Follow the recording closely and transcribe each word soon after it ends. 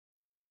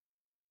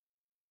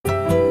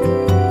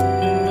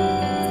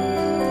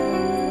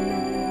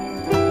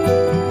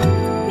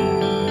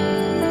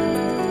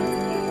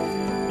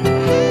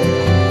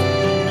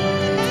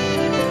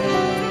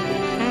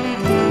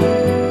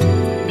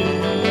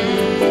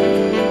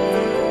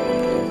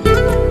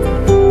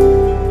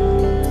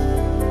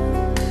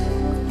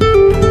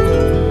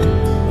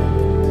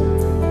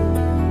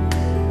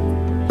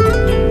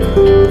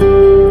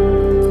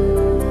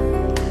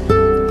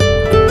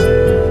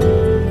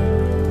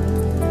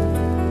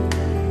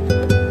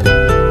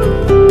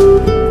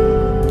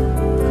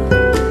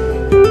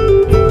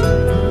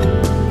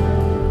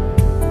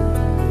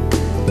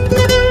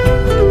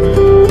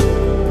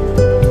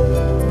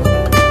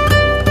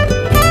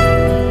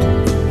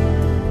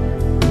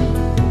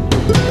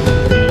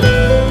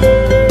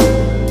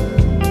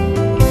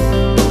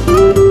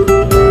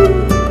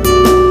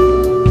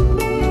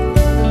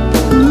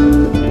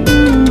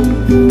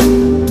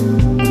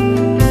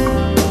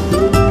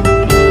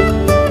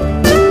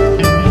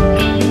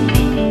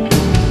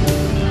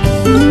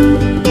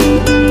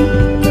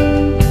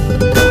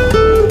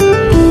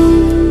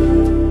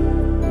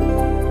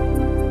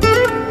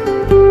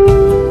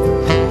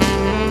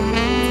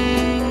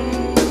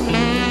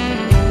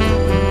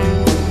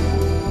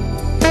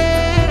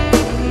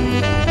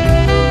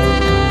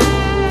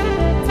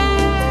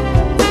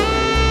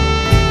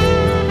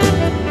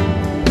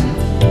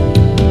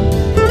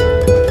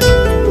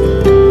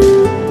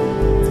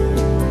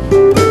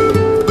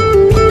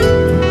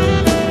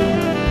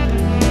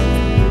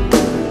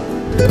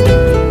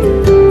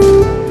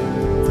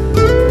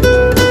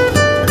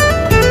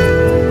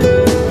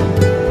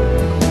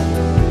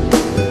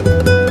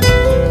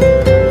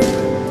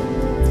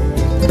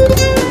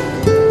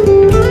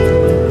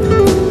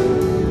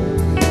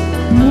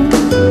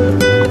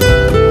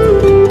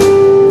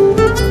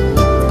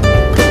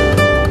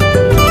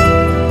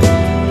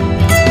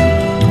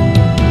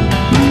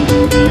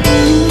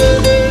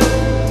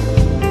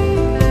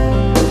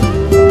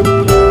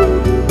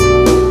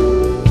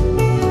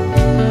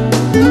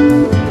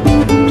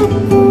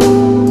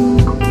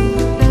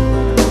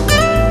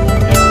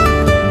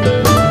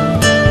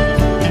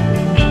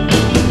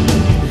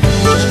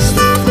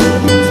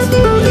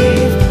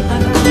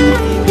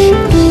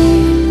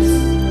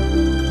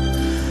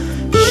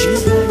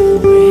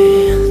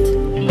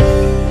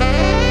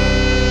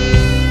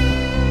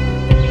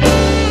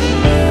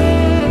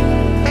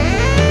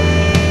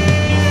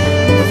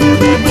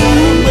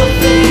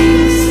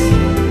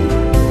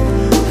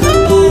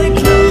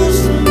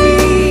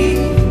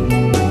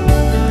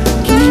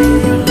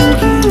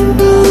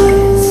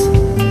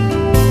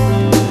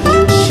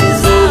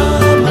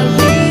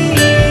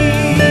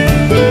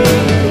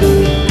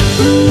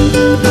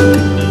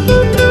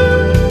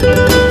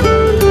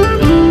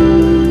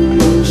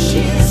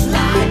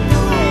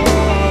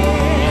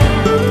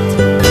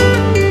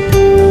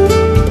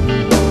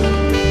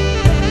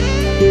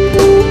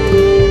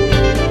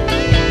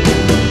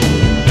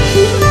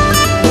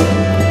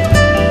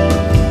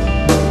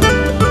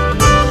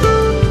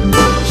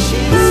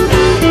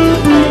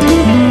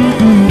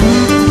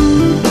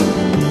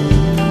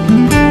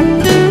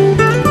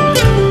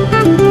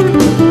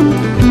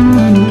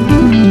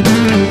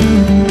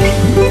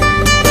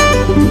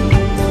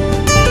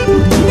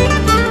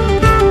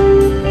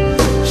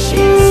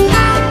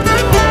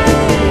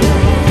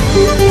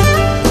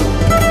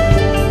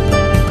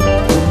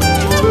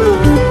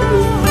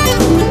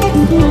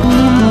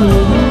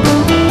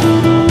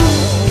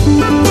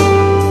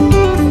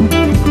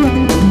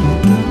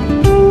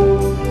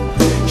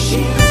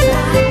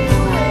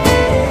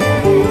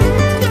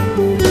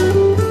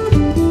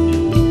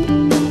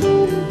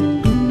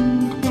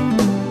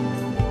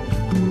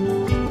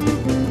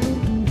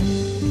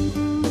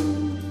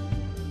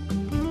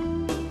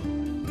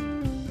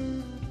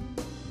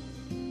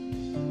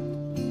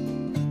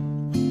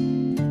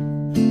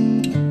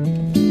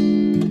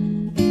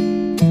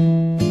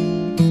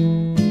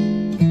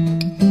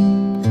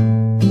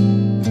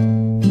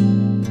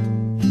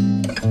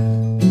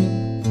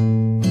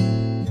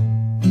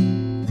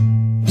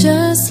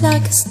just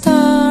like a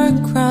star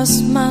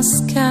across my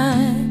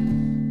sky,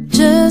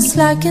 just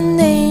like an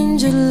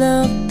angel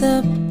of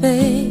the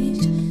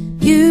page.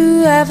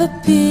 You have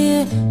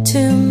appeared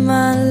to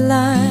my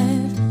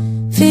life.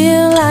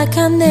 Feel like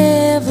I'll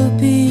never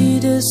be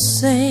the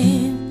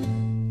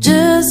same.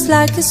 Just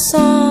like a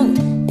song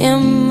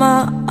in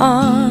my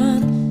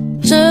heart,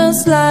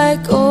 just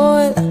like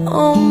oil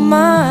on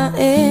my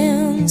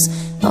hands.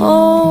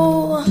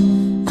 Oh,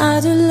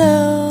 I do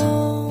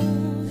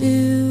love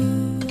you.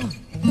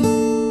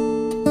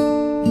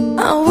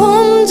 I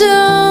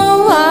wonder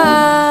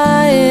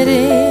why it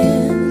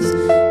is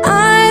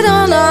I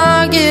don't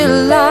argue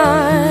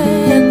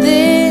like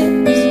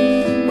this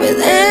with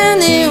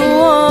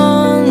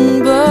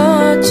anyone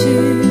but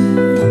you.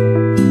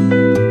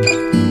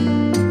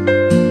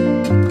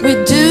 We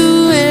do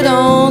it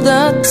all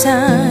the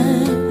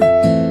time,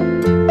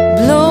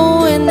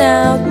 blowing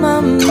out my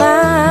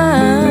mind.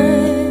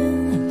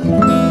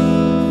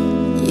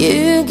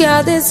 You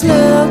got this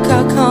look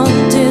I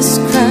can't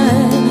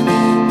describe.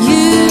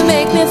 You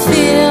make me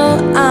feel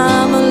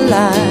I'm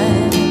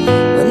alive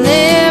when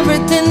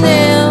everything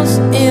else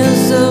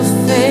is a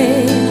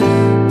fake.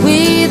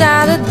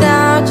 Without a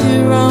doubt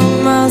you're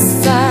on my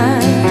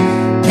side.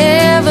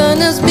 Heaven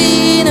has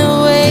been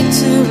away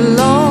too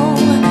long.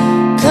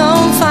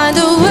 Come find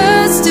the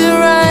words to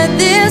write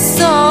this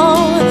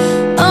song.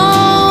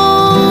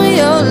 Oh,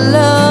 your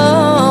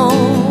love.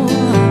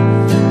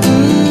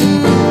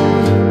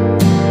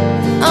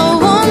 I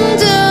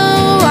wonder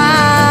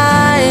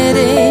why it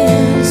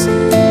is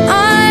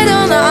I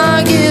don't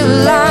argue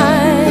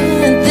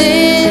like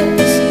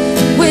this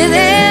with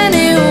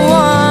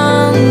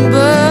anyone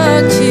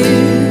but you.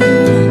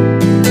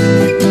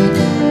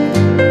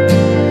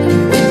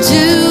 We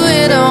do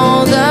it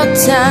all the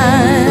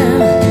time,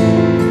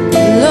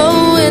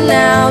 blowing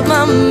out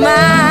my mind.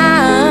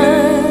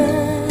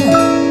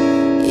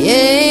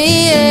 Yeah,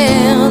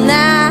 yeah,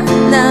 na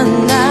na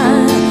na,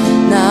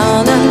 na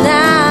na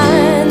na,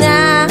 na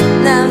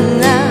na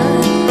na,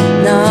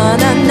 na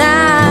na na,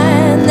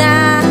 na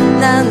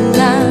na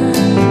na,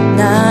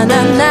 na na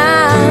na.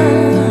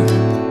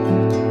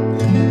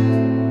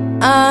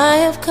 I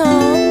have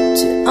come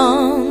to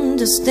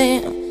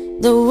understand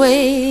the way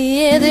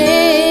it is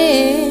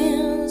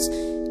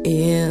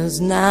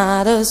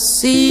not a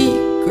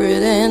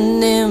secret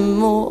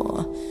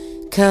anymore,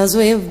 'cause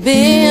we've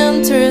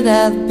been through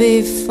that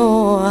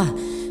before.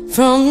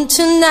 From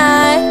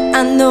tonight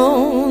I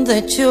know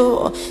that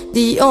you're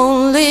the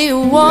only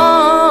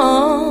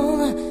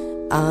one.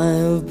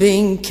 I've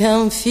been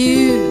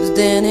confused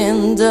and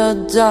in the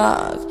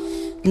dark.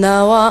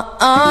 Now I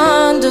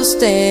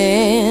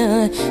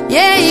understand.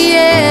 Yeah,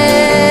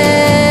 yeah.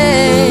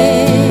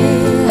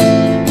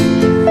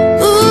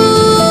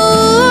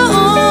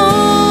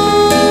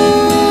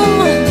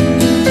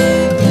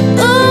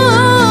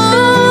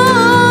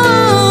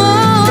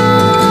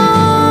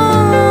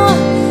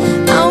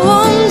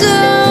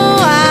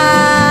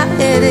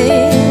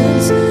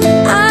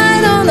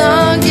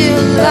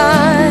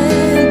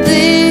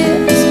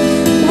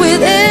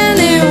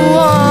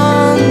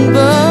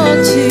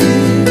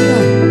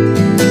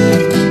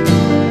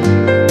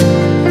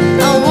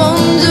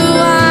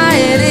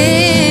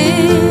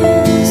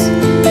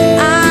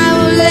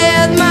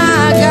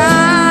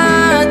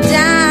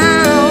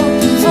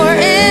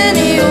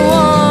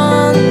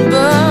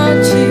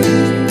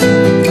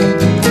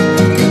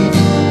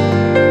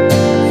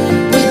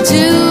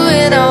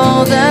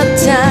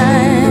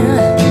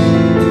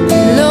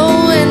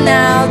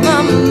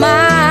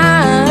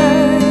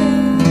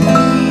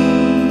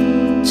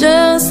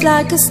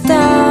 Like a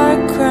star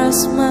across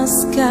my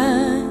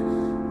sky,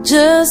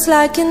 just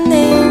like an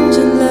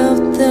angel of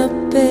the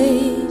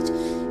page.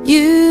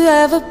 You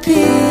have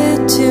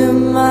appeared to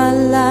my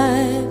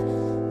life.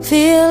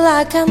 Feel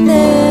like I'll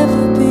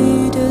never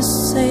be the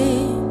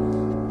same.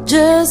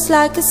 Just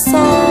like a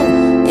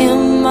song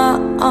in my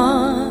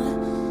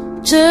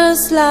heart,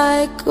 just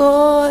like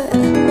oil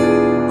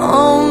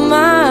on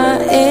my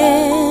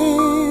hands.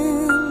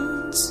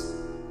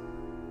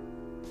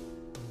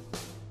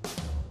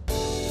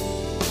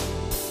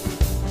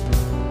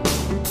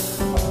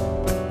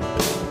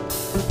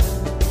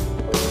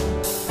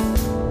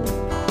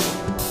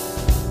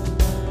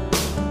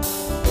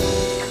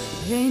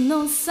 Ain't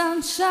no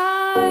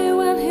sunshine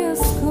when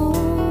he's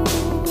gone.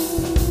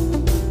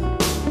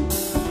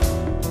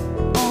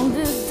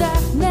 Only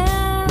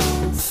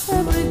darkness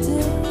every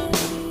day.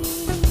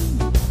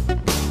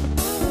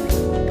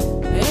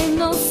 Ain't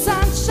no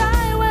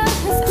sunshine when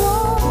he's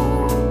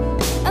gone,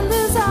 and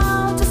there's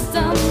out just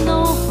no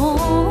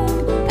home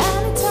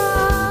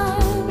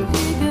anytime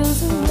he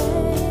goes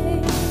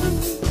away.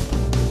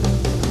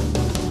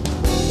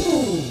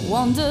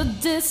 Wonder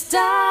this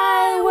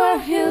time where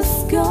he's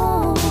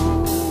gone.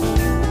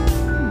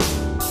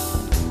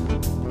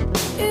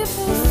 If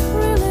he's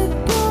really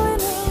going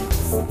to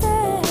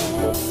stay.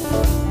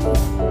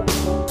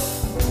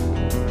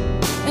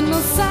 And no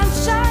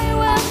sunshine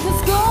when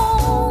he's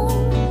gone,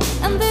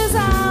 and there's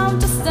out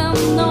just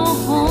no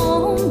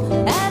home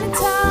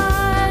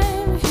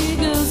anytime he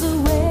goes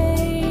away.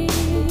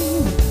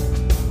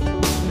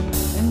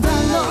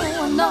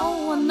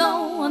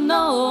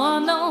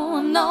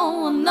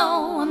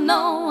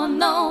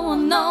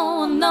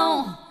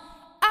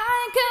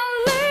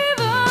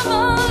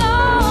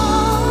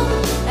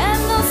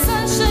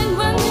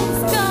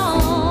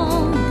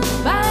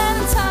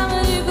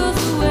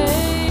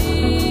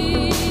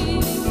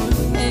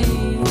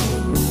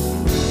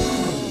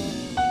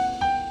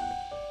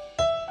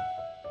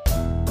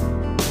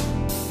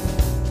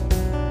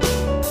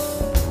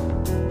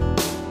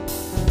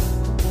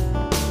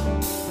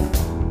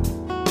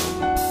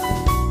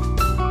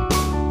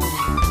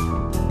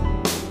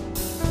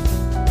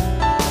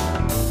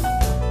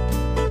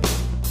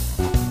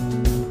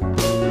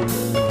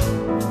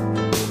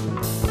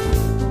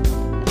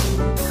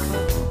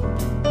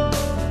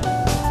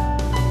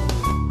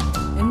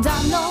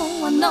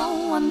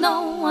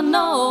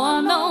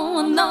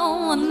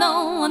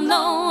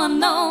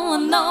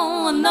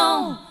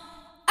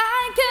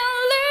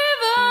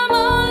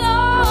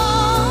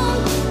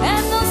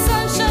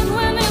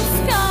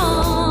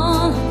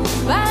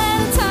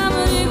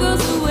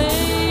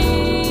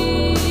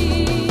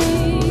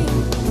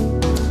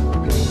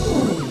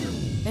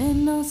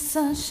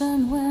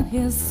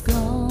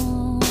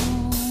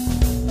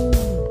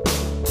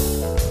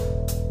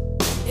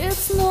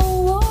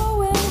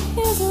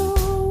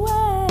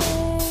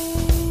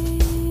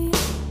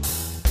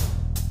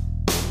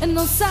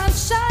 no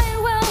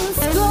sunshine when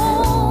it's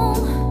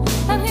gone,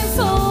 and he's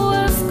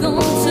always gone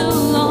too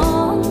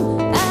long.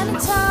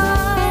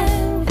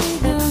 Anytime he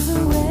goes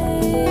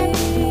away,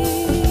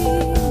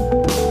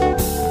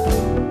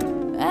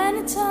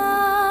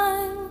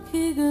 anytime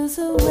he goes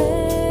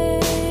away,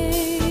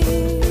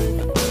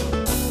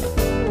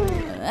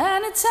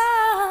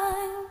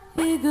 anytime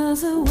he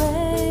goes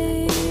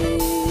away,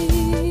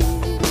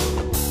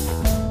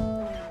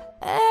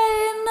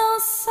 ain't no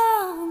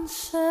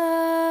sunshine.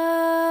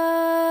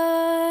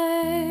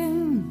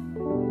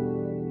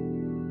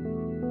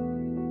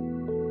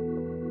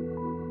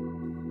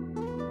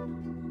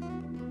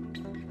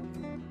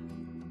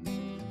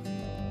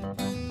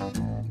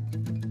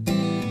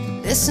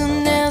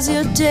 Listen as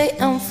your day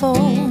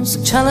unfolds,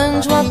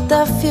 challenge what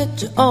the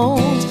future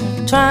holds.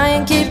 Try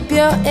and keep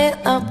your head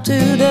up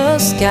to the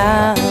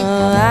sky.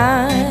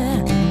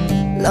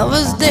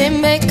 Lovers, they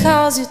may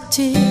cause you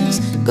tears.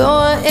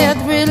 Go ahead,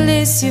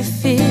 release your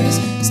fears.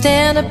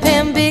 Stand up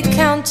and be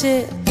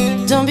counted.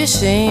 Don't be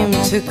ashamed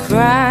to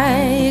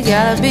cry. You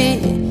gotta be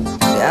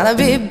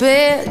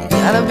bad, you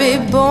gotta be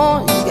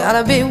born, you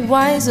gotta be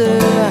wiser.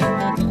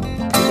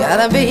 You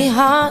gotta be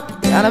hard,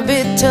 you gotta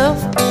be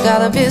tough, you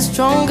gotta be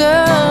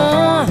stronger.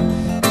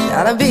 You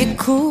gotta be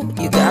cool,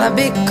 you gotta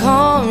be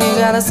calm, you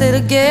gotta stay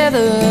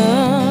together.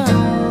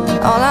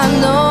 All I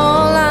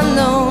know,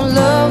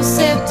 love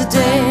saved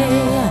today.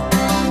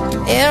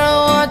 Hear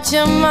what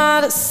your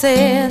mother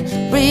said,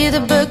 read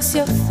the books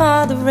your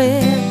father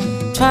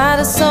read. Try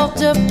to solve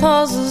the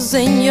puzzles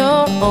in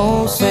your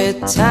own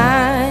sweet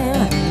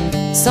time.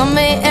 Some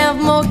may have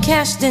more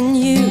cash than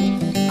you,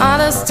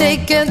 others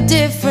take a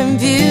different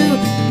view.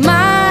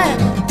 My,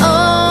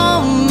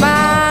 oh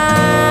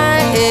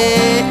my,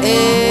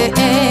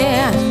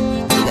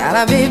 you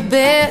gotta be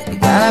bad, you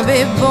gotta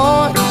be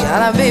born, you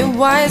gotta be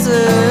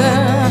wiser.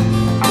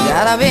 You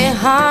gotta be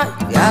hard,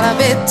 you gotta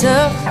be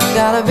tough, you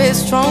gotta be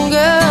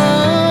stronger.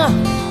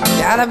 You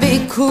gotta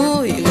be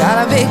cool, you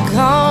gotta be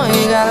calm,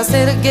 you gotta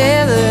stay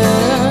together.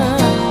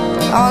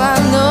 All I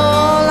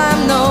know,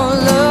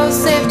 love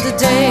saved the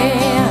day.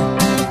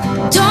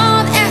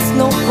 Don't ask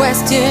no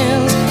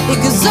questions, it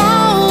goes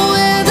on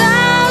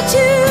without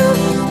you,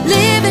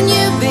 leaving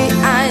you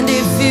behind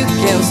if you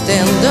can't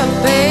stand the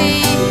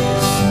pace.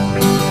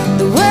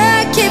 The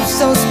world keeps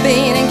on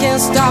spinning,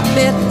 can't stop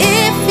it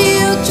if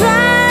you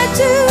try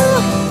to.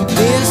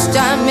 This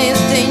time is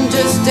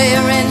danger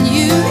staring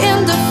you in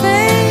the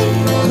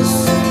face.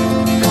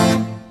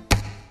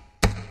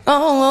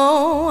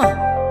 Oh,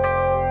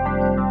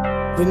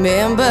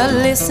 remember,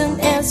 listen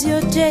as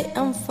your day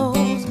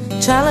unfolds.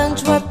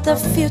 Challenge what the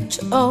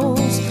future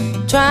holds.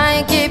 Try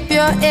and keep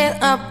your head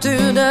up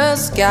to the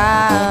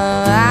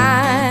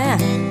sky.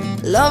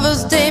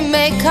 Lovers, they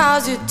may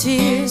cause you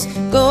tears.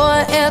 Go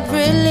ahead,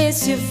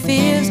 release your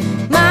fears.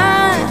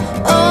 My,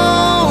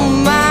 oh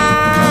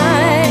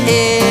my,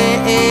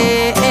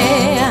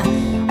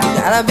 you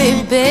gotta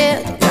be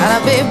bad, you gotta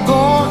be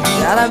born,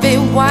 you gotta be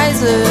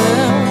wiser.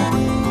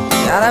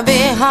 You gotta be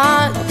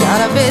hard, you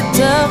gotta be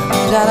tough,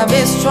 you gotta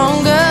be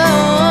stronger.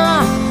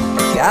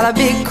 You gotta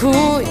be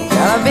cool, you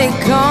gotta be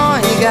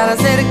calm, you gotta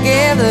stay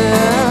together.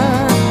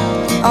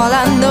 All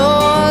I know,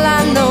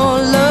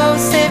 love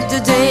saved the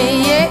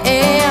day,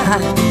 yeah.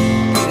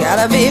 You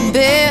gotta be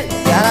bad,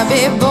 you gotta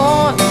be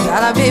born, you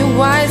gotta be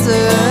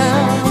wiser.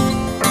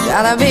 You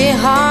gotta be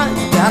hard,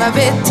 you gotta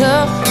be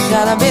tough, you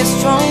gotta be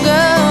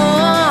stronger.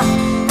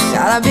 You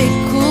gotta be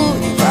cool,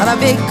 you gotta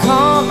be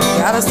calm, you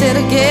gotta stay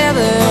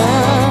together.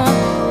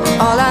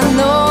 All I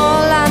know,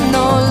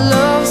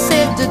 love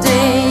saved the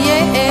day,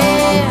 yeah.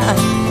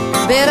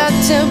 Better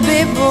to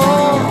be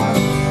born,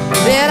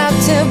 better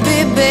to be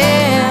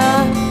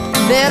bad,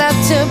 better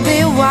to be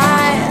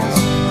wise.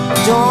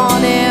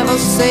 Don't ever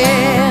say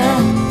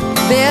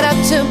better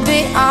to be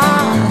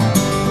on,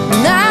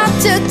 not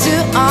to do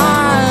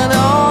on.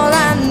 All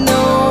I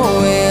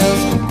know is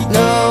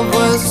love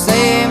will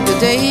save the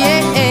day,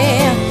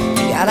 yeah.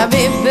 You gotta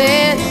be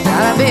bad,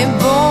 gotta be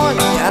born,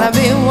 gotta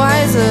be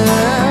wiser.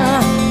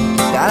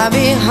 Gotta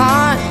be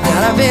hard,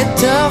 gotta be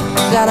tough,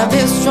 gotta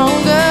be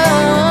stronger.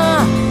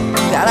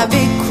 Gotta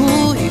be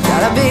cool, you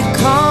gotta be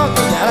calm, you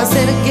gotta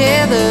stay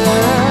together.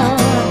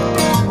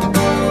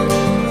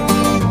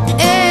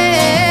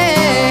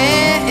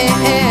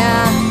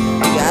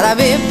 You gotta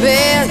be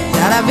bad, you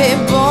gotta be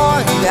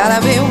born, you gotta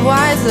be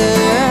wiser.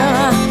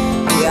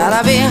 You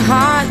gotta be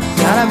hard, you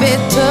gotta be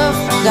tough,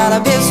 you gotta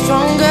be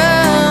stronger.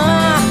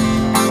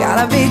 You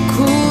gotta be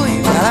cool,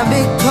 you gotta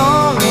be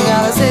calm, you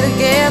gotta stay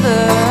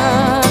together.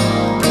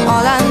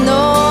 All I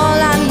know,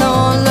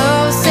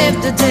 love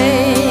saved the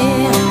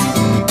day.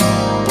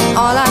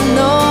 All I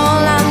know,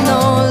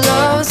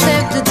 love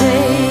saved the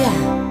day.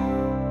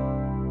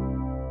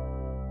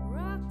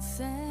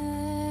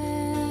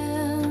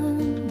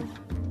 Roxanne,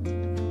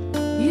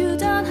 you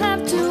don't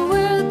have to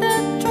wear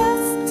that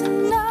dress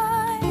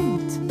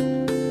tonight.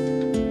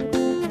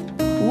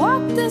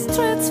 Walk the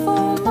streets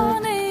for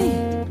money.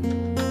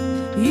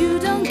 You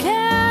don't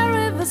care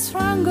if it's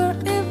wrong or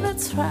if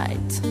it's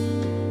right.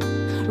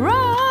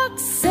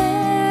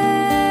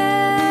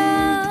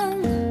 Roxanne,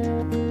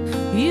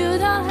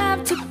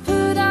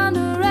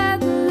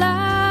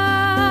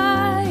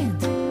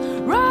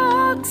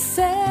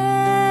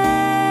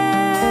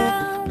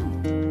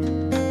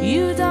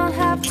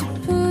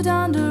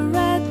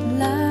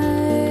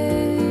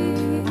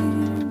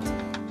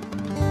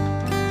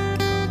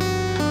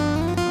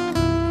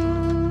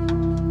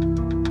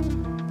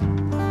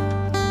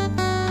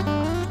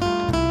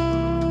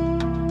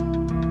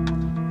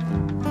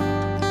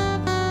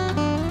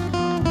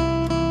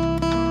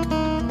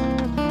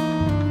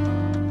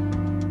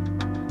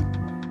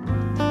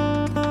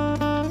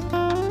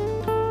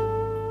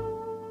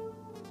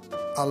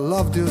 I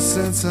loved you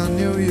since I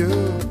knew you.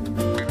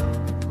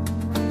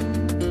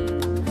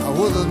 I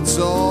wouldn't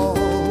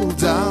talk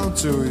down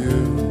to you.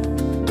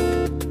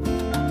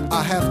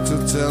 I have to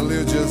tell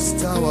you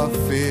just how I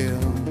feel.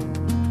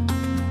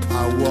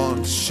 I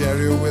won't share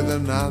you with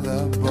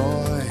another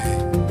boy.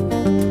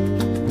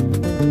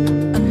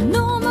 I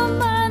know my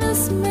mind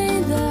is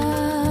made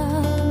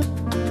up,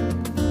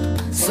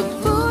 so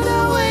put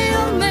away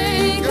your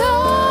makeup.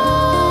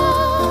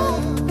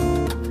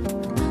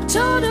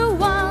 Told you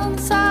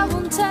once, I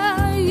won't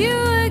tell you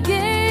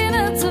again.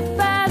 It's a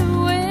bad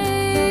way.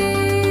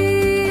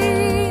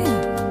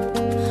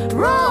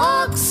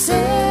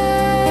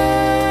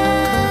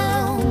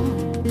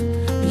 Roxanne,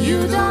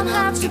 you don't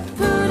have to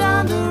put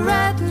on the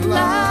red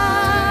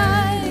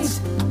light.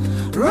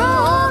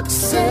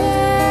 Roxanne,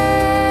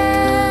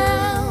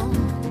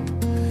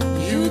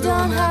 you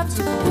don't have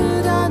to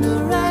put on the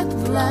red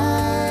light.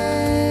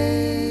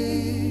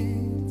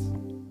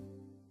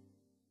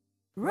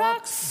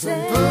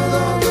 Roxanne, Put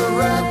on the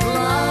red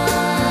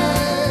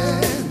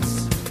lights.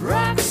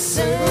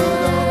 Roxanne,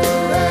 Put on the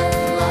red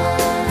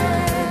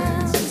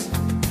lights.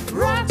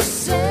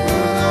 Roxanne,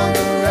 Put on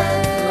the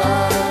red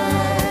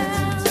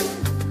lights.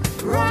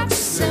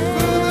 Roxanne,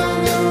 Put on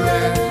the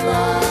red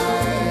lights.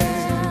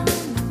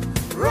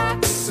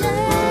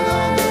 Roxanne, Put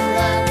on the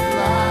red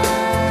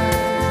lights.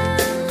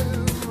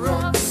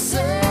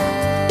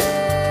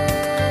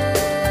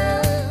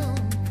 Roxanne.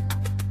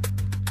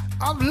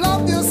 I've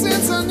loved you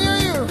since I knew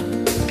you.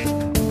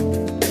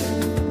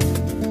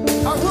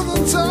 I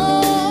wouldn't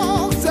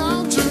talk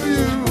down to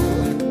you.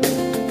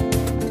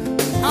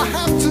 I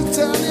have to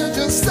tell you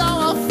just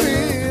how I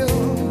feel.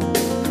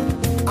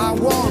 I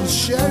won't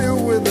share you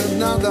with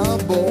another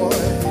boy.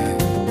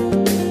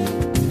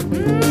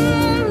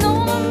 No,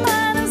 my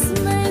mind is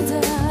made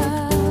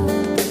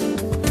up,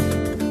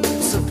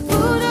 so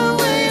put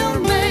away your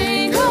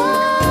makeup.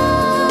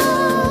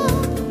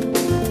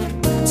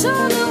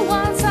 Told you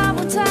once, I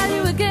will tell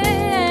you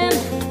again.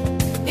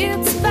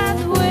 It's that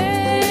way.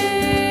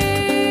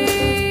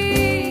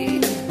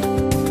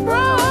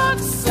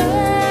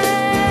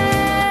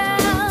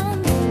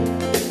 Roxanne,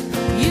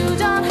 you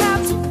don't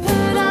have to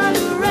put on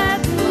the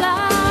red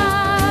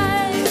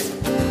light.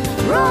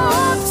 Roxanne.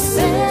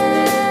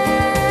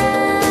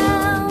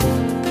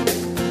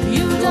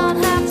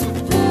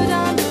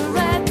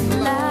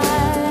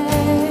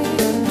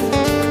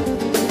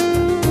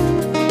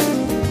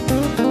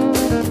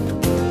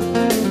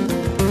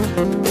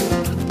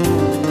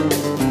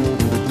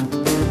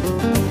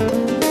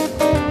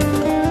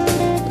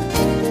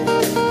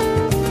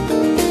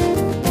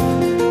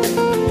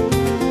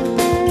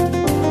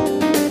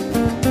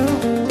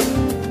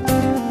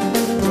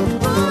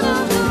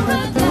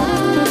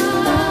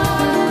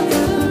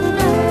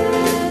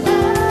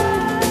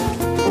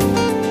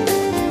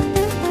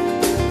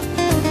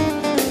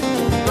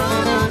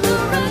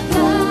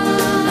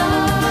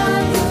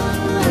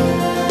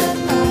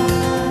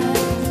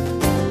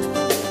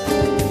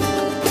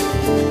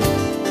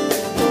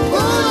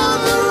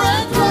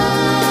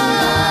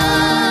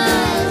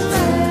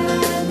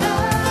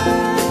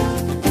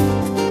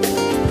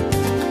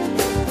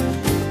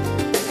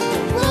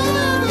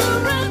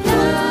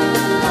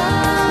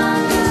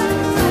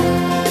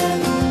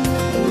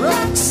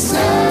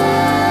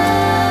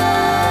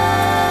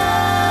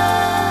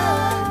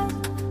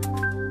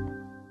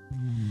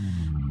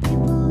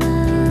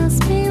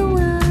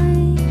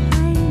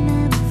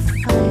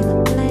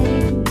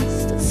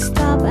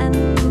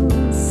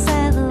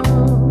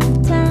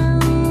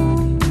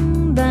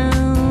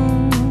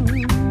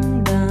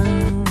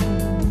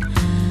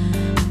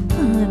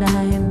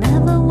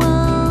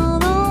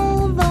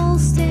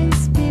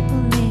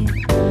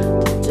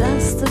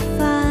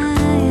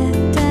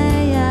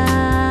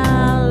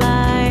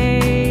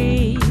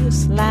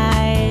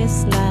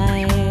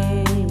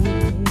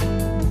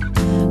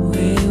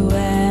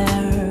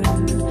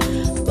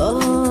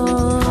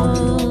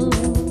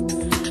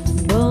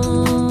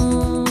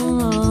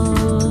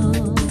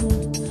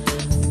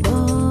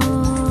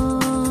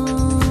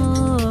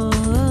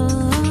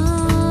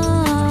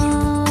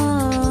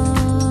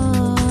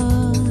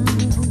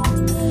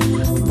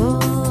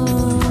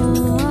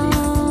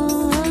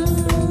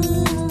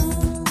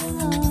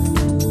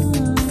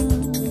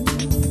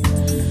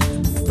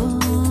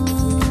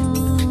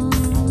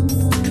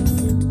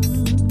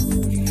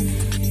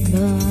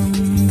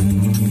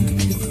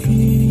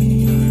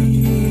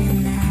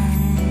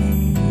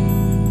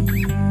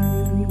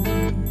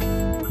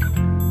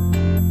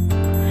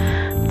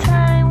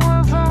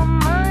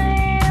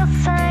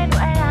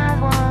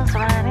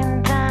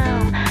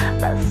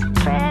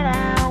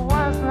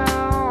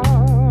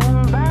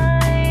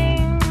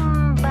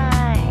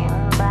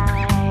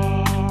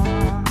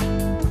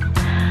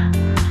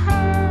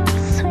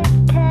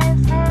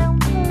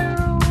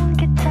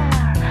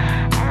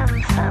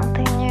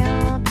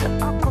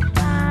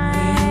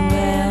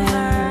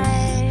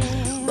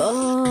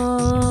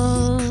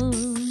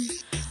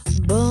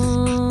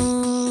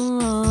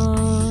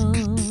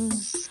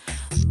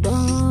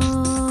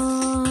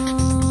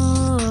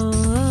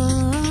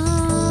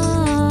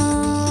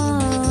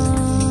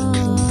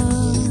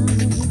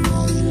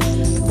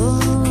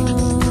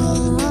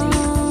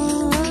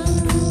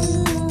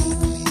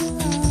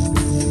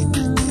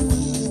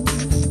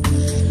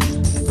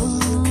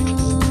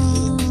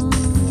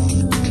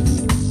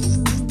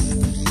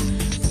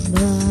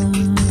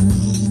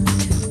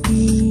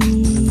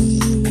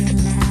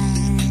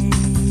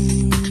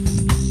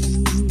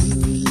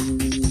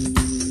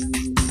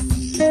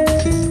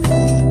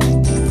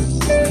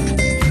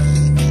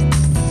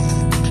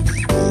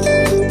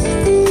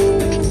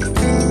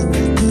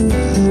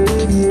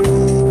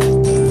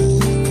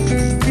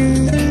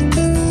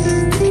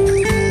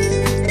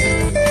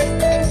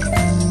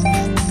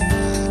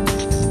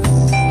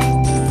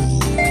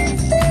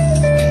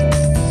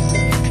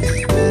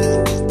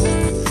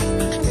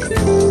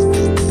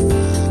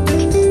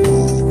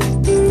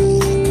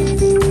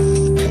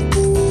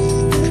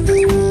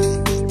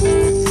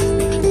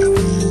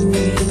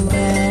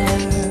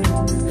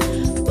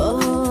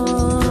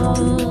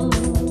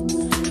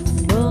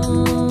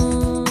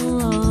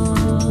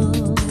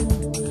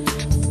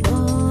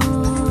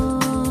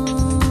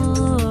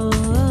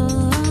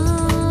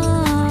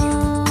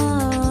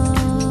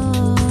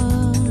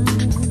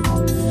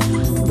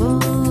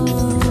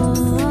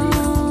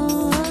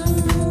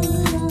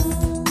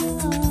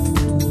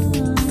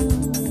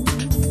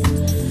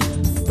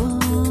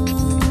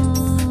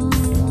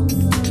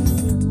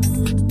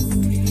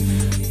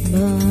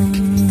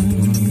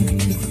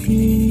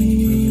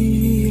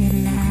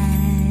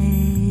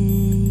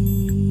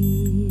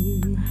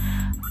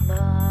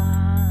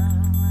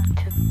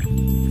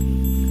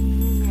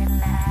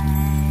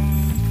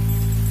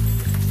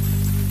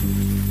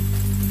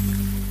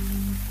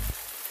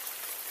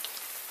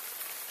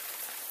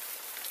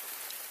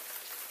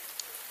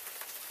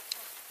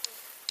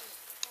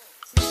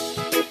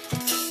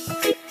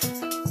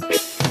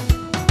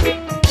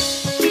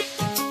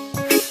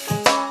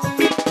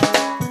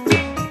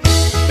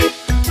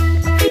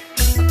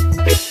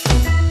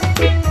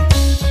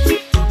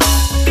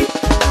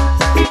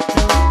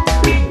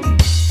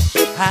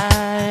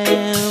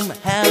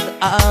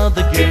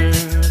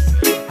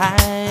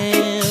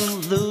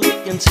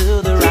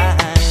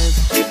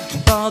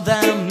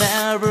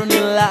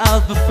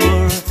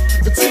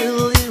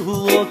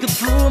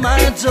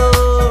 my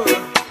door.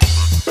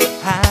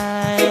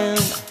 I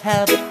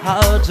have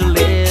hard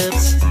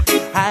lips.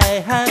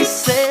 I have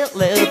sailed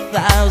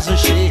 1,000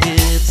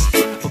 ships,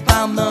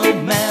 but no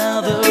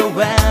matter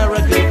where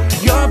I go,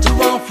 you're the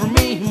one for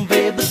me,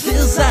 baby.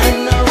 This I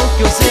know,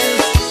 'cause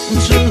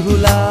it's true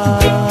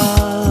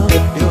love.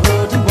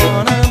 You're the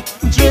one I'm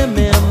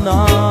dreaming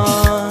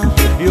of.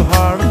 Your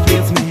heart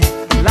fits me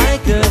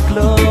like a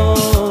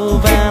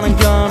glove, and I'm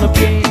gonna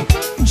be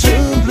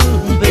true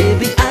blue,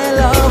 baby. I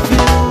love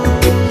you.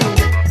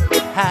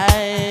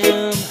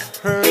 I've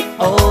heard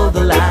all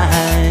the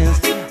lies.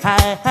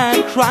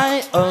 I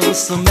cried oh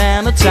so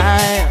many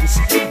times.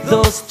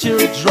 Those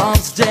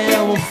teardrops, they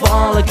will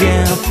fall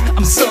again.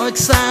 I'm so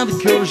excited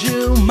because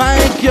you're my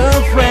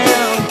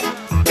girlfriend.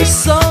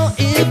 So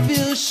if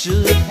you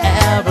should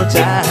ever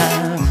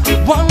die,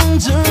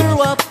 wonder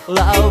what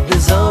love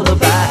is all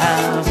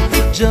about,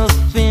 just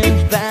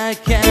think back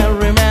and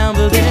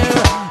remember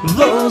there,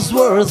 those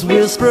words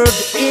whispered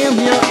in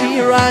your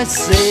ear. I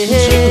say,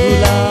 true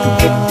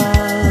love,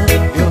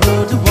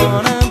 you're the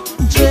one I'm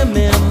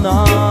dreaming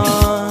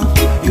of.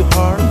 Your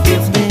heart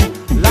fits me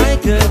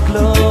like a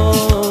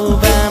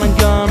glove, and I'm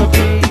gonna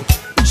be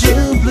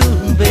true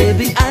blue,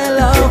 baby. I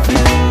love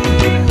you.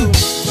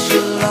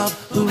 True love,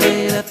 who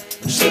made it?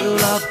 True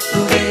love, who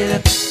made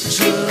it?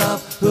 True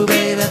love, who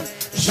made it?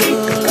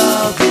 True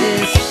love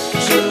is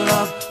true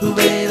love, who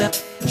made it?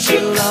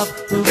 True love,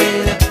 who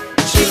made it?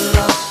 True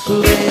love, who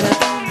made it?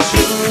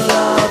 True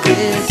love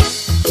is.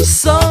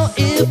 So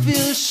if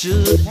you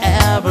should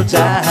ever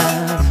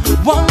die,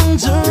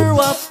 wonder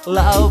what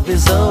love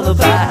is all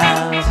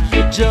about,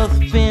 just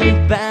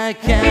think back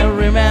and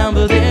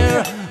remember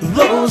there,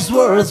 those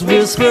words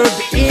whispered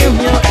in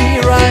your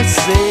ear. I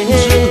say,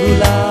 true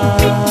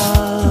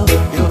love,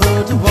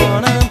 you're the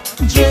one I'm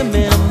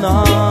dreaming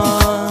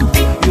of.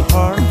 Your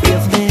heart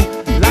fits me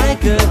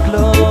like a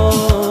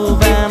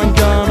glove, and I'm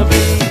gonna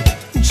be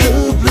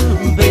true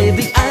blue,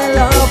 baby. I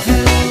love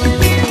you.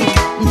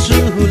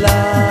 True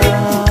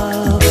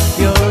love,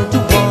 you're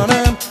the one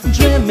I'm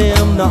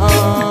dreaming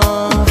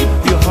of.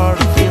 Your heart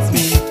fits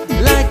me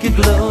like a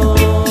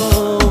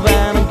glove,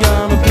 and I'm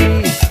gonna be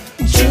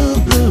true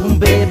blue,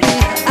 baby.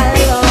 I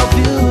love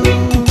you.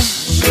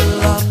 True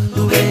love,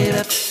 who made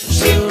it?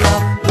 True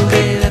love, who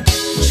made it?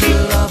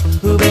 True love,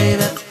 who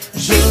made it?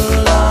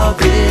 True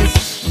love is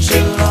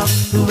true love,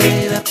 who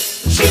made it?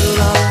 True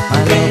love,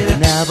 I made it.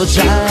 Never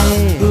try.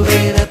 Who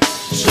made it?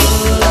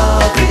 True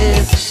love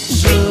is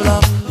true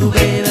love, who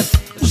made it?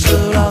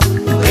 True love,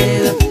 who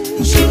made it?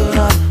 True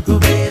love, who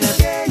made it?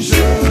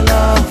 True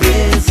love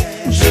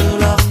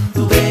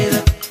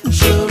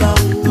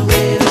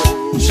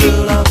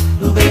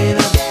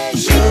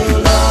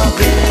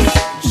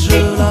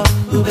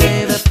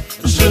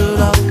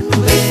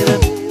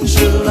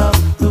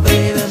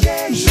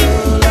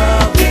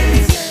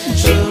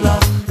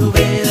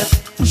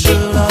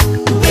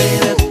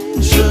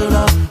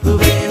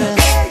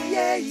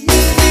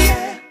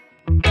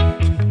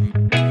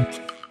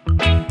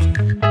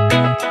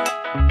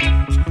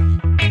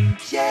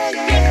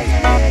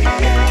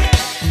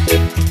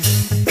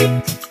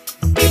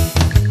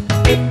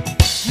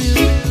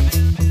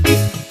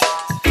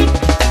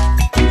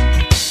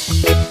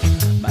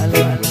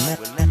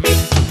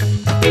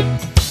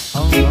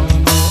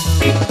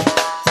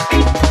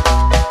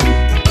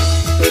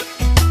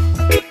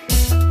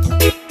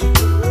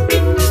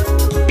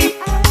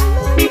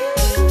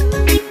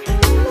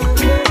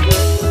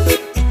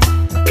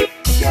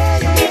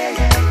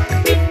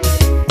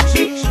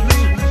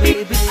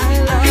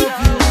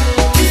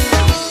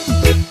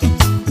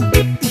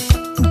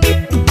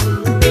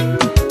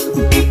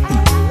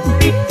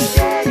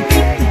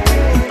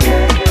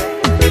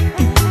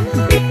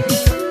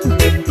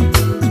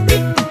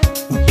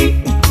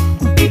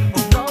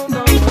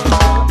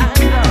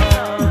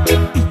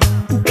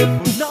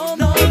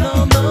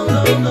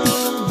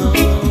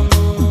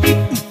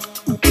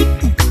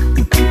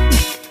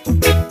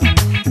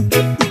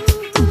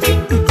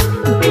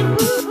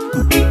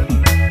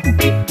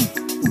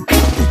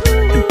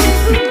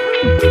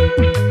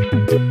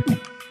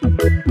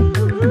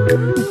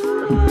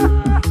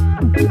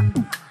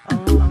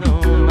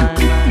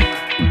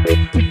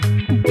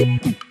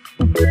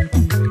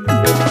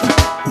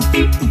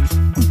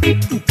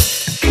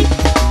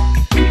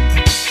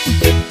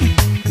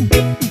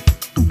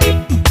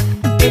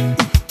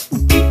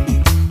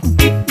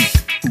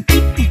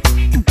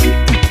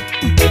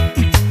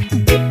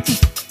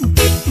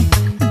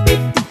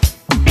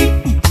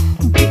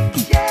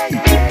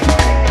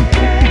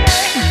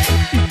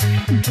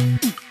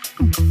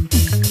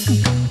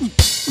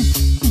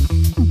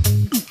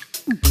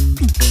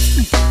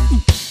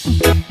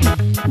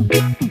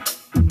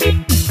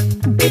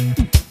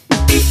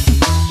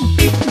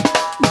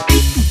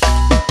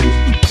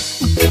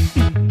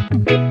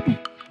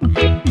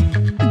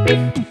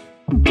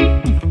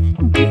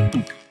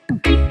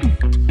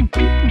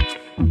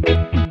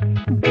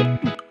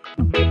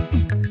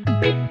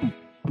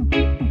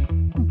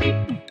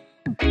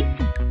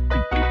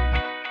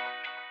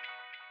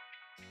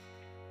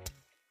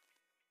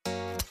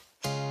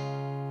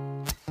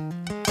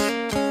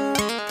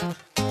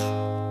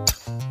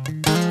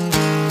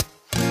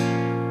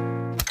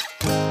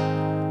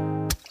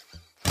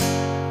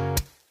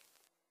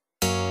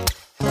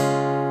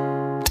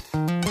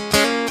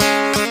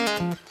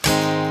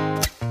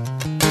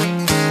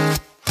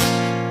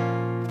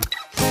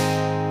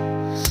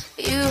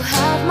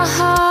my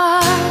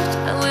heart,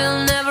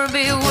 we'll never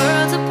be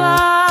worlds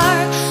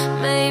apart.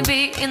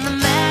 Maybe in the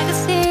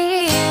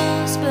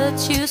magazines, but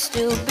you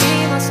still be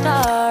my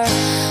star,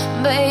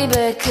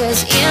 baby.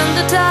 'Cause in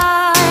the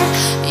dark,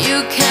 you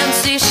can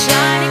see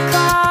shiny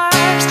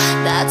cars.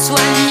 That's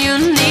when you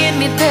need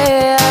me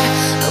there.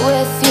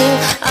 With you,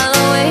 I'll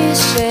always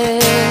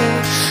share.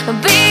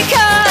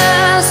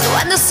 Because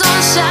when the sun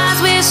shines,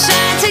 we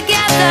shine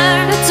together.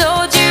 I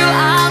told you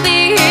I'll be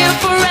here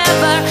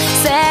forever.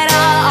 Said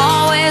I'll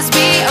always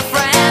be a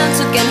friend.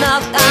 Took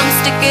enough time,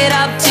 stick it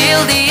up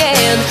till the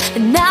end.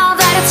 And now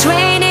that it's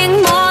raining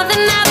more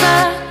than ever,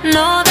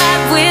 know that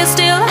we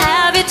still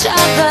have each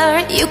other.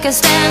 You can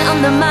stand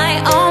under my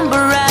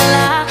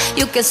umbrella.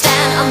 You can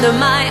stand under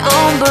my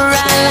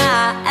umbrella.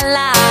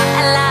 Allah,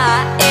 Allah,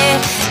 eh,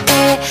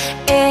 eh,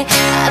 eh.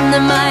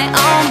 Under my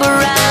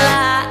umbrella.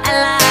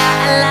 Allah,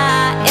 Allah,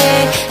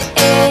 eh,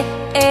 eh,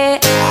 eh.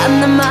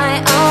 Under my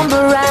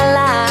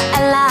umbrella.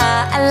 Allah,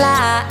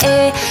 Allah,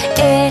 eh,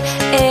 eh,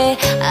 eh.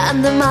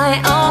 Under my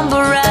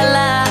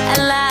umbrella.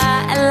 Allah,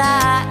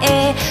 Allah,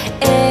 eh,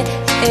 eh,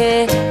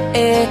 eh,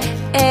 eh,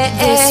 eh.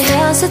 These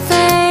fancy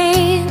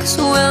things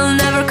will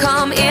never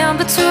come in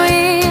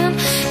between.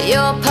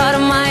 You're part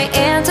of my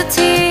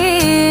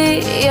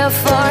entity, you're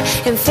for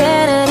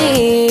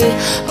infinity.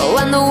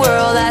 When the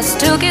world has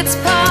took its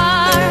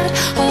part,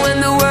 when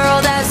the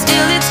world has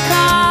dealt its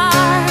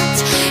cards,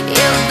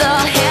 if the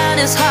hand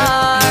is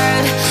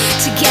hard,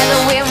 together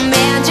we'll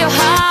mend your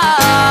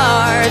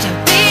heart.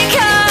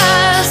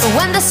 Because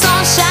when the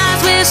sun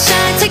shines, we'll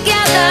shine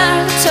together.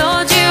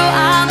 Told you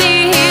I'll be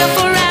here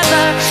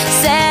forever.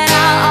 Said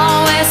I'll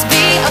always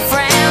be a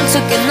friend.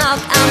 Took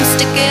enough, I'm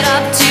stick it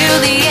up to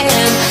the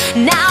end.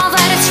 Now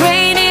that it's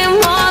raining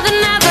more than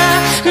ever,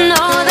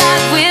 know that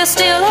we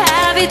still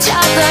have each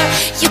other.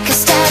 You can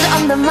stand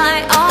under my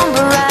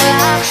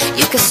umbrella.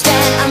 You can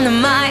stand under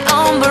my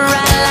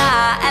umbrella.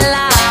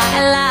 Allah,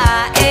 Allah,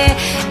 eh,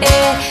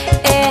 eh,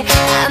 eh.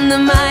 Under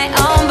my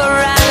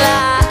umbrella.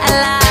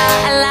 Allah,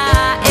 Allah,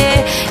 eh,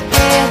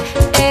 eh,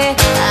 eh.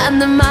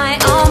 Under my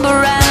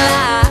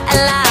umbrella.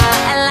 Allah,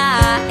 Allah,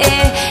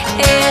 eh,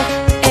 eh,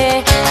 eh.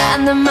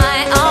 Under my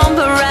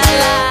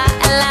umbrella.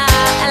 Allah,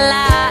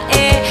 Allah,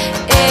 eh,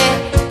 eh,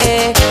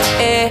 eh,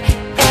 eh,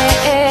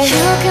 eh, eh.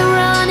 You can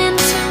run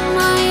into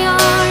my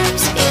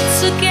arms. It's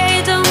okay,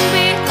 don't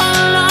be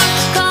alarmed.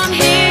 Come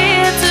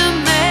here to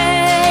me.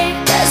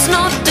 There's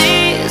no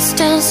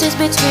distances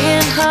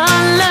between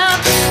our love.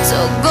 So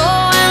go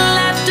and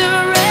let the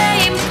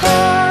rain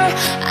pour.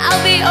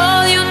 I'll be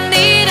all you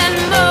need and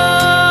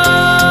more.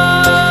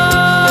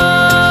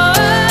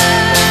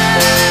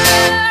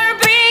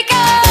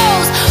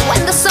 Because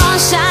when the sun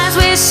shines,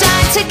 we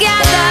shine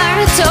together.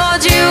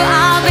 Told you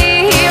I'll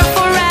be here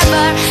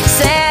forever.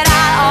 Said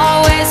I'll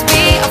always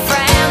be a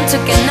friend.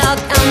 Took enough,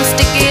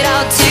 stick it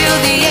out till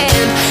the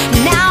end.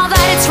 Now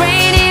that it's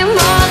raining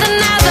more than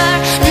ever,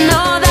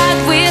 know that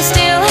we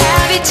still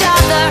have each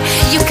other.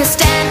 You can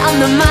stand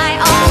under my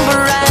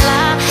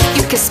umbrella.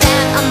 You can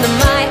stand under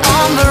my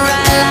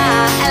umbrella.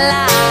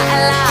 Allah,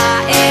 Allah,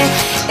 eh,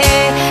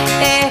 eh,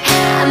 eh.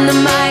 Under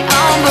my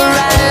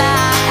umbrella.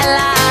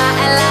 Allah,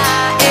 Allah,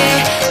 eh,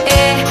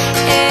 eh,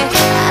 eh.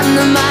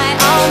 Under my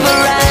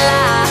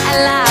umbrella.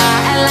 Allah,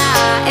 Allah,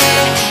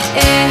 eh,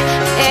 eh,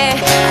 eh.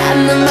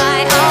 Under my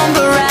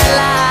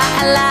umbrella.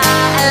 Allah,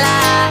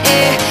 Allah,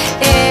 eh,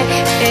 eh,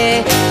 eh,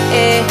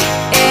 eh,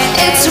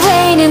 eh. It's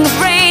raining,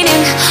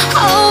 raining.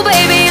 Oh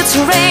baby, it's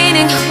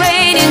raining,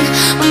 raining.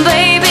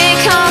 Baby,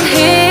 come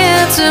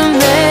here to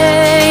me.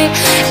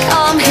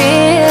 Come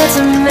here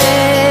to me.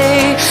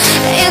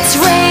 It's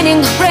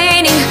raining,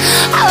 raining.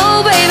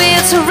 Oh baby,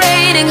 it's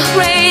raining,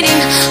 raining.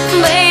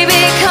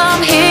 Baby,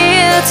 come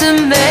here to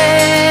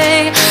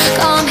me.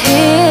 Come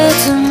here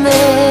to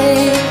me.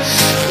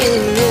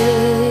 Yeah.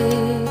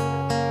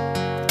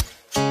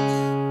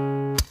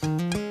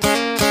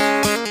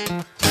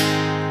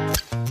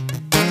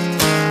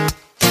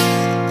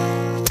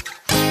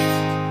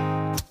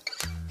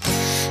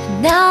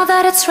 Now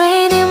that it's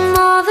raining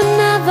more than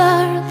ever,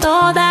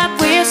 know that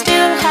we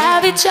still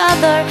have each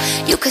other.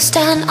 You can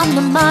stand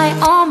under my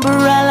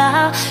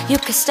umbrella. You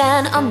can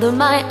stand under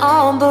my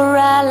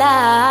umbrella.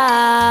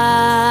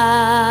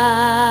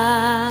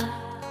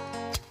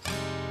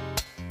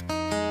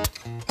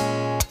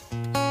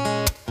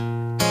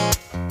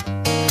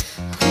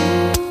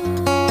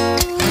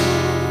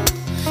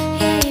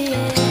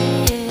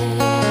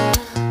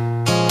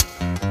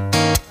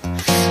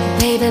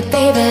 Baby,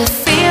 baby,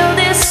 feel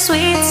this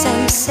sweet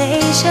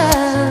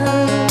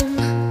sensation.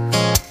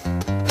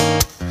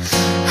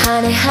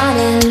 Honey,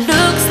 honey,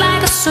 looks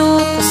like a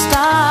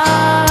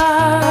superstar.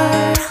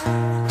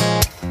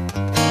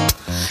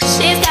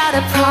 She's got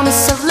a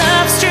promise of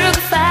love, true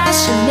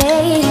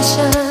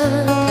fascination.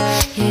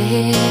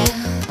 Yeah.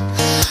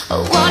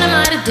 What am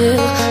I to do?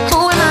 Who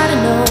am I to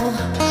know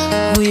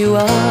who you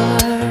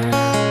are?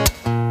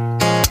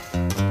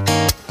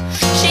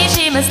 She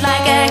shimmers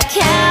like a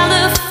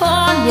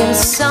California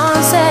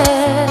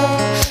sunset.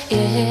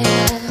 Yeah.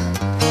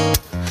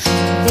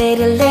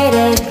 Lady,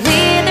 lady,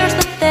 glitters,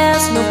 but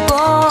there's no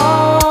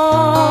gold.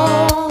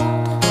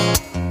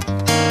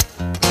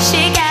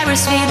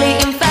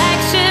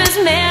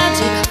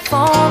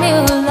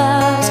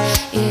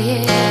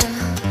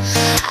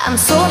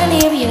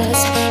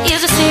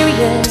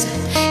 this.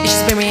 You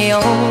just bring me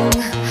on.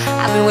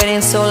 I've been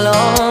waiting so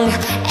long,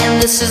 and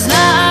this is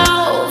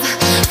love.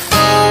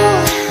 Fool,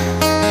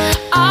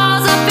 all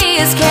the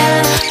fears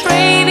can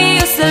bring me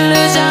a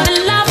solution to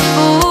love.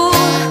 Fool,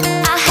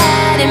 I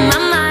had in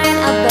my mind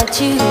about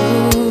you.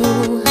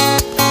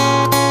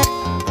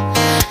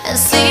 It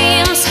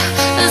seems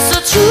so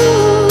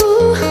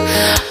true.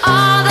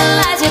 All the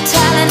lies you're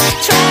telling,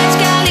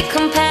 tragically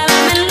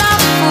compelling me,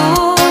 love.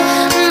 Fool,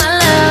 my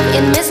love,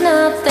 it means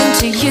nothing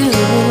to you.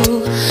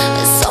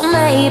 So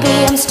maybe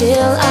I'm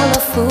still a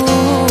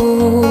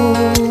fool.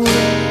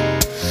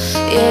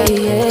 Yeah,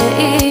 yeah,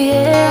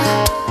 yeah.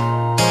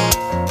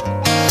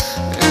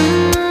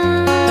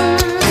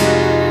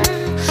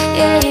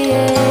 Yeah,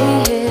 yeah,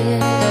 yeah.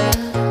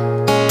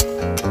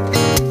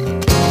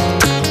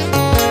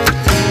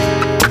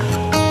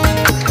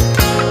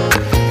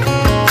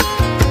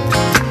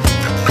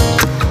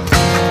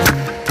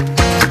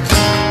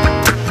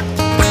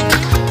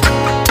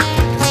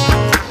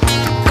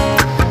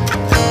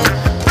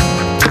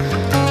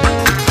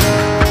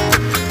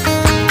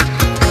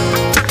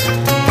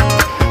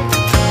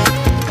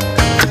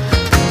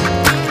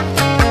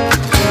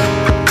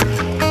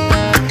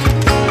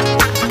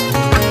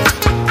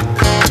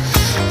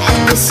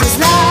 This is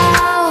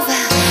love,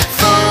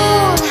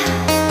 fool.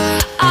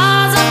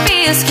 All the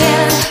fears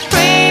can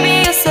bring me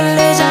a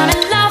solution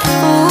in love,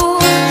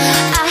 fool.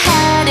 I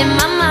had in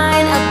my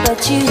mind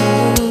about you.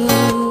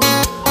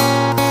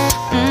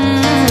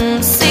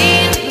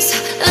 Seems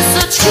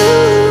so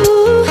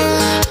true.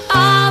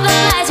 All the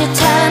lies you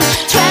tell,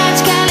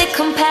 tragically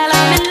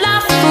compelling me,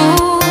 love,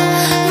 fool.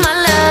 My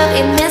love,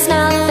 it means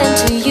nothing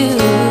to you.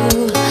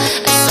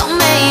 So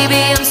maybe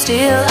I'm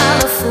still a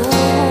fool.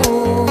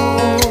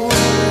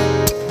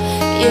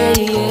 Yeah,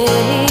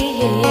 yeah,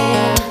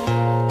 yeah.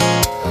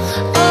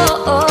 Oh,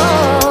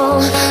 oh,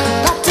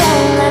 but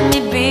don't let me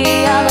be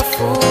all a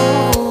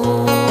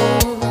fool.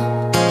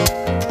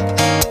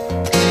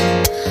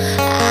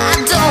 I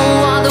don't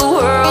want the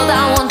world,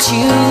 I want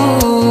you.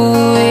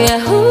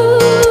 Yeah,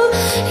 ooh,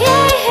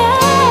 yeah,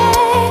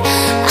 yeah.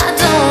 I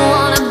don't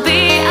wanna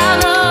be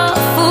all a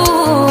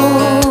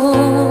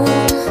fool.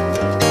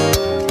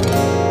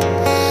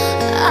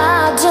 I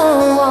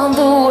don't want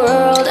the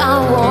world, I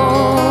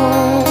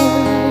want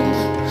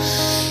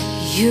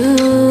you.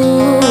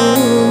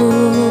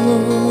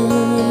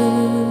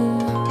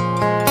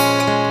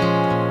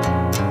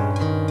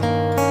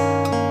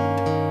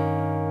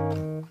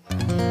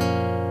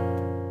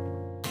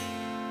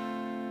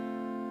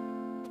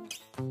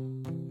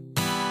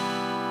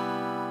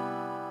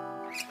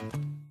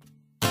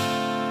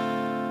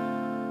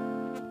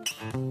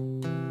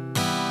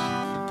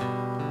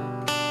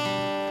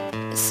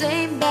 This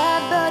ain't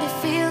bad, but it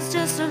feels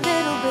just a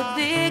little bit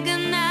bigger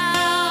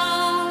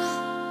now.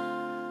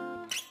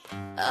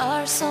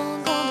 Our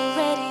song on the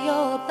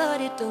radio,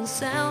 but it don't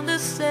sound the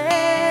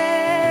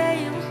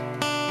same.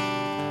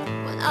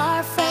 When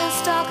our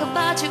friends talk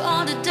about you,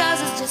 all it does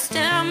is just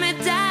tear me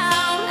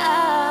down.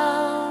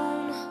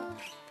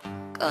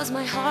 'Cause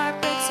my heart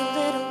breaks a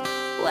little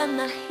when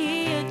I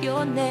hear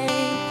your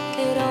name.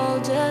 It all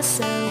just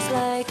sounds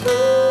like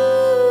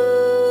ooh.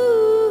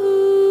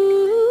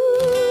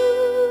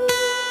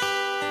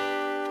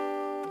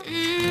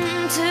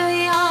 Too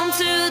young,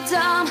 too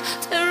dumb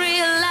to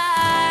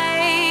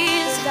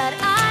realize that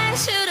I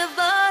should have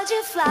bought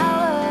you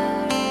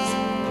flowers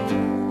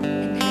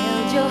and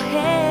held your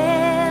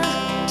hand.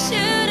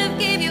 Should have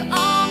gave you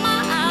all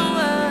my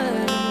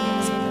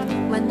hours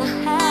when I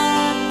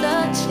had the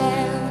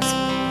chance.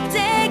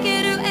 Take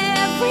it to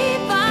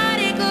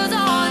everybody, 'cause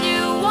all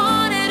you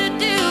wanted to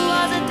do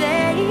was a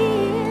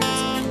dance.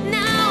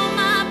 Now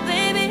my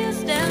baby is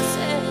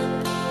dancing,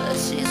 but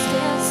she's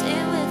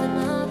dancing with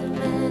another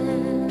man.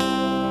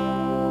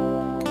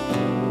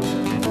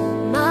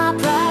 My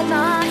pride,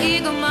 my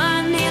ego, my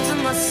needs,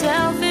 and my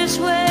selfish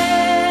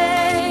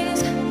ways.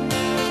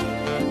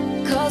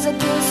 'Cause a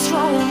good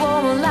strong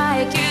woman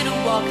like you to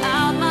walk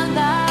out my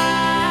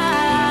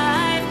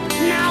life.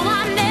 Now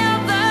I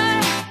never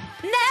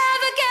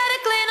get to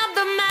clean up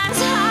the mess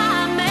I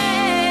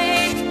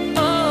made.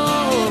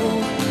 Oh,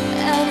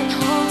 and it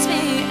haunts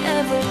me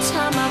every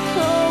time I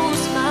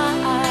close my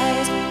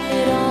eyes.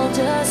 It all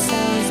just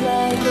sounds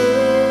like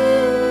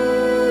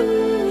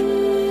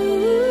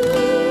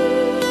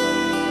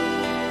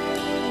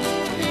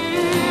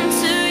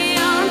too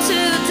young,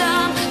 too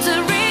dumb to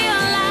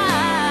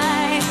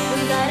realize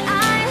that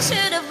I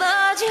should have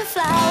bought you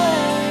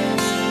flowers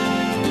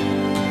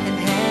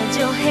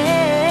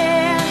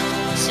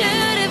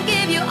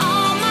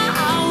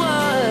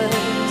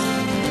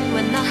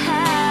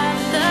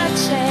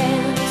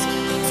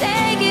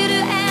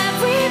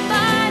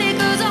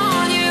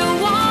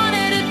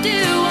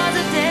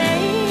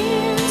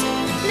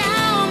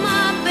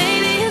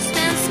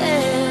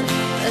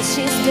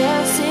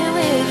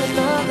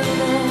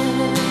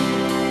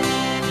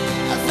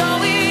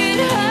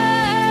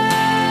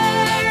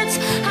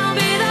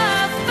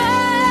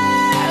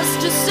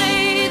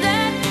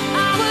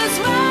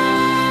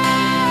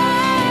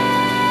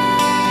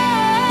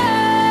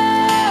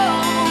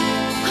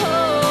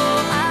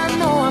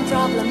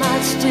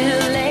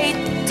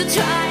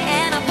try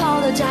and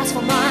apologize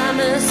for my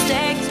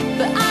mistakes,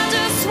 but I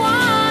just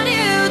want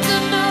you to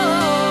know.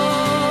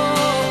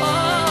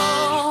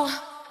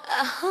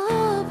 I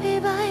hope he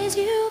buys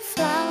you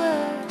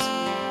flowers,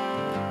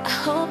 I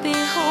hope he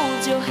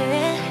holds your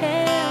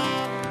hand,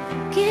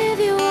 give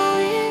you all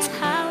his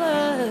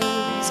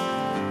hours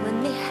when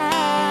he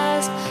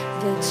has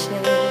the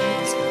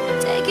chance,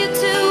 take you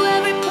to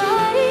every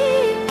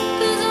party,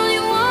 'cause all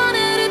you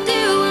wanted to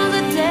do was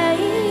a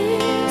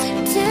date,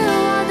 do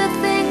all the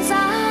things I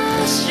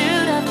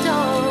should have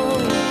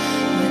done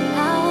when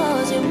I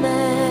was your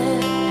man,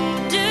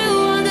 do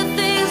all the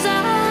things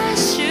I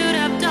should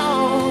have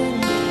done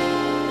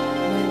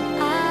when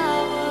I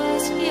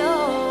was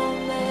your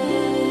man.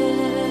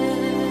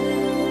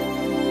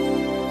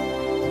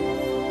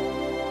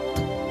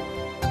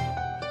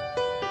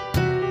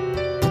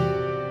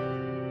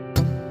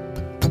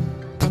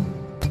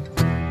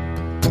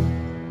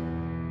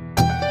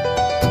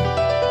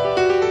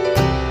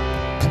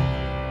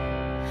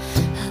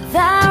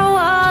 There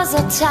was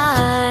a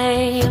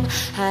time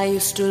I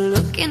used to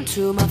look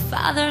into my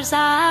father's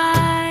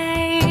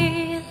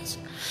eyes.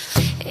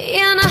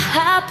 In a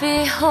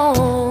happy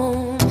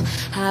home,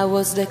 I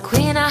was the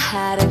queen, I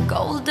had a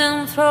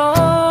golden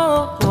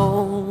throne.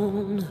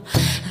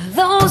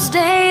 Those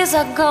days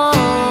are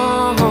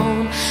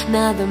gone,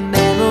 now the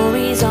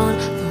memories on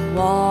the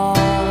wall.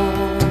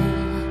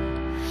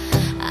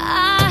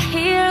 I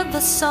hear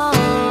the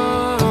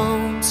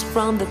songs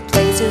from the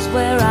places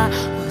where I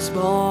was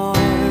born.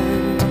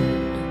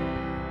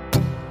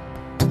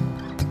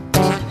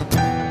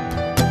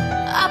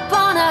 Up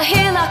on a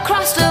hill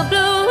across the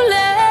blue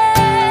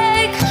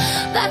lake,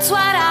 that's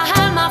what I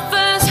had my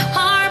first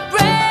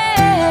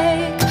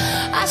heartbreak.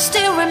 I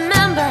still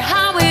remember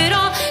how it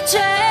all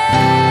changed.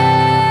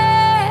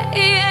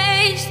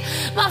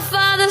 My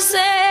father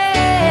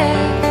said,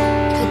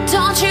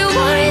 don't you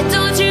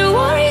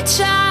worry,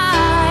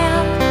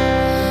 child.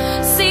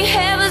 See,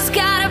 heaven's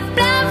got a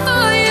plan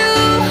for you.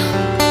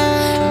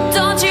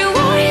 Don't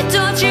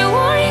you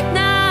worry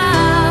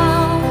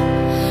now.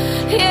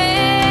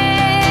 Yeah.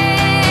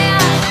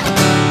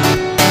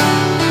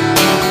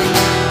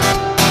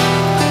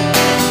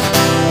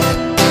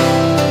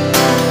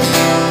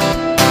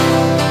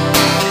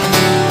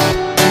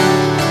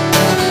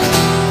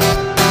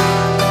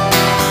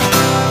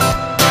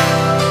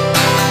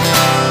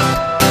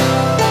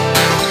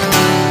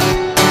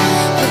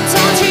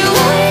 Don't you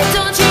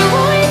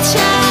worry,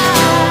 child.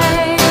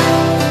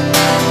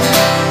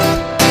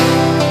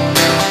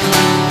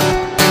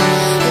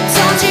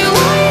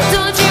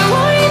 Don't you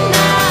worry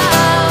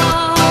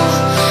now.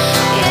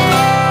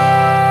 Yeah.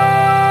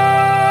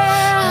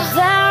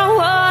 There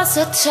was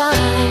a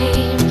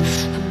time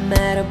I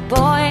met a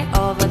boy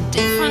of a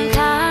different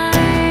kind.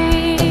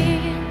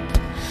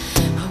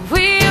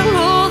 We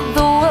ruled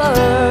the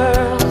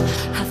world.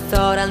 I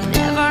thought I'd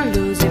never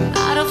lose him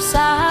out of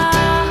sight.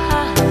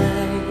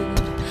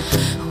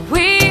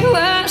 We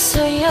were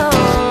so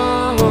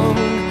young,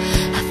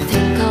 I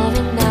think of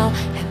him now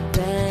and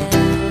then.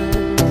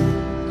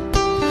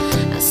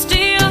 I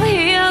still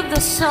hear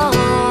the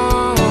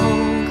song,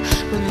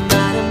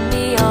 reminding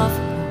me of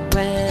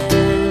when.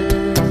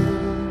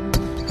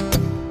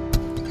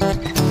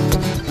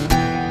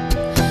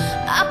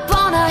 Up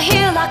on a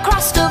hill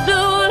across the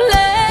blue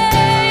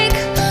lake,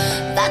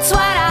 that's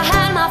where I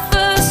had my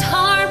first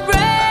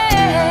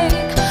heartbreak.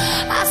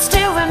 I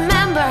still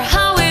remember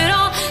how it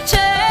all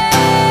changed.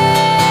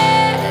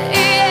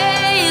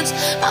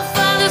 My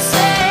father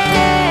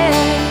said,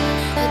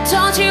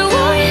 don't you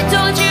worry,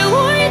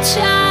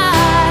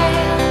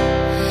 child.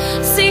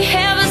 See,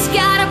 heaven's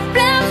got a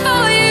plan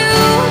for you.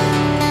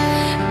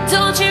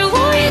 Don't you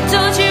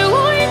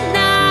worry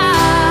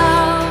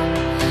now.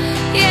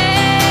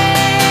 Yeah.